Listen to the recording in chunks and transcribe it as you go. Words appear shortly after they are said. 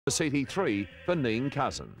City 3 for Neen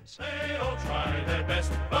Cousins. They all try their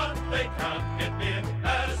best, but they can't get near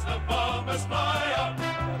as the Bombers fly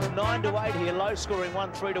up. 9 to 8 here, low scoring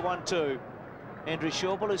 1-3 to 1-2. Andrew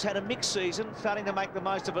Shawball, who's had a mixed season, starting to make the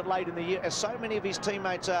most of it late in the year, as so many of his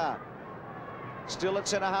teammates are. Still at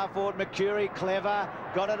centre half forward, Mercury, clever,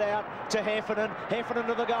 got it out to Heffernan. Heffernan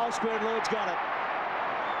to the goal square, and Lloyd's got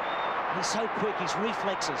it. He's so quick, his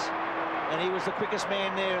reflexes, and he was the quickest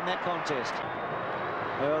man there in that contest.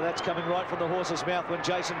 Well, that's coming right from the horse's mouth when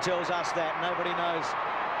Jason tells us that. Nobody knows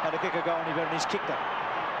how to kick a goal any better, and he's kicked it.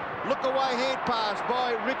 Look away, hand pass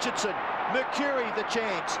by Richardson. Mercury the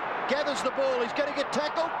chance. Gathers the ball, he's going to get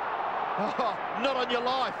tackled. Oh, not on your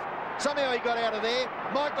life. Somehow he got out of there.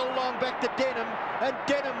 Michael Long back to Denham, and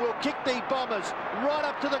Denham will kick the Bombers right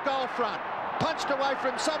up to the goal front. Punched away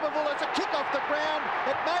from Somerville as a kick off the ground.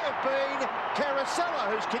 It may have been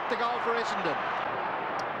Caracella who's kicked the goal for Essendon.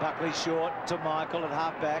 Buckley short to Michael at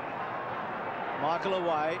half-back. Michael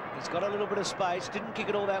away. He's got a little bit of space. Didn't kick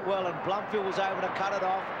it all that well, and Blumfield was able to cut it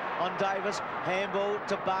off on Davis. Handball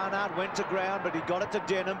to Barnard. Went to ground, but he got it to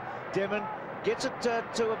Denham. Denham gets it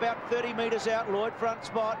to about 30 metres out. Lloyd front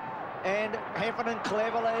spot. And Heffernan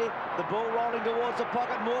cleverly. The ball rolling towards the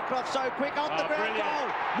pocket. Moorcroft so quick. Off the ground goal.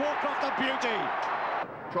 Moorcroft a beauty.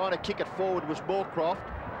 Trying to kick it forward was Moorcroft.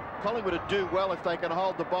 Collingwood would do well if they can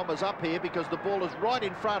hold the Bombers up here, because the ball is right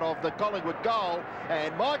in front of the Collingwood goal,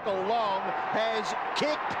 and Michael Long has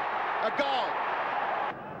kicked a goal.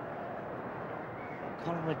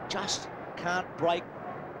 Collingwood just can't break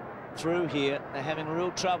through here. They're having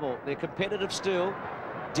real trouble. They're competitive still.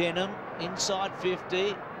 Denham inside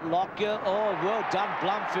 50. Lockyer. Oh, well done,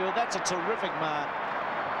 Blumfield. That's a terrific mark.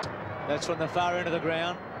 That's from the far end of the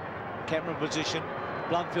ground. Camera position.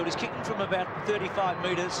 Blumfield is kicking from about 35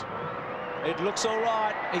 metres. It looks all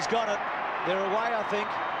right. He's got it. They're away, I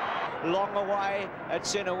think. Long away at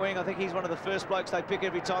centre wing. I think he's one of the first blokes they pick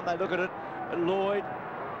every time they look at it. Lloyd,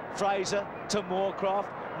 Fraser to Moorcroft.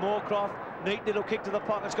 Moorcroft, neat little kick to the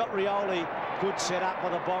pocket. It's got Rioli. Good set up by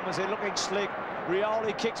the Bombers. They're looking slick.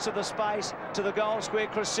 Rioli kicks to the space, to the goal square.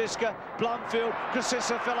 Krasiska, Blumfield.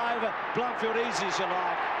 Krasiska fell over. Blumfield easy as you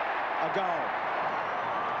like. A goal.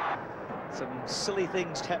 Some silly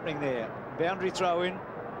things happening there. Boundary throw in.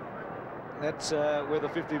 That's where the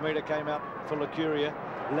 50-metre came up for Lucuria.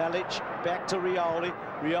 Lalich back to Rioli.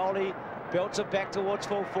 Rioli belts it back towards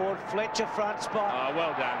full forward. Fletcher front spot. Oh,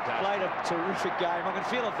 well done, Dustin. Played a terrific game. I can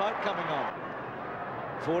feel a vote coming on.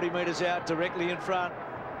 40 metres out, directly in front.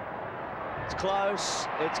 It's close.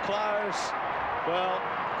 It's close. Well,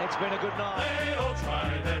 it's been a good night. They all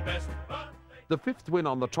try their best, but The fifth win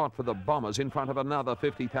on the trot for the Bombers in front of another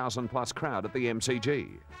 50,000-plus crowd at the MCG.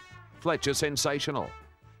 Fletcher sensational.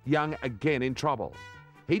 Young again in trouble.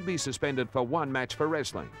 He'd be suspended for one match for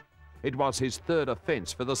wrestling. It was his third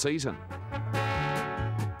offence for the season.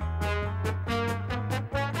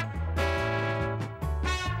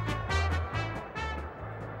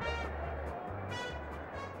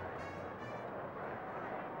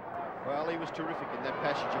 Well, he was terrific in that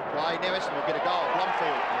passage of play. Now Essendon will get a goal.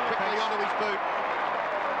 Blumfield quickly onto his boot.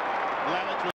 Lalich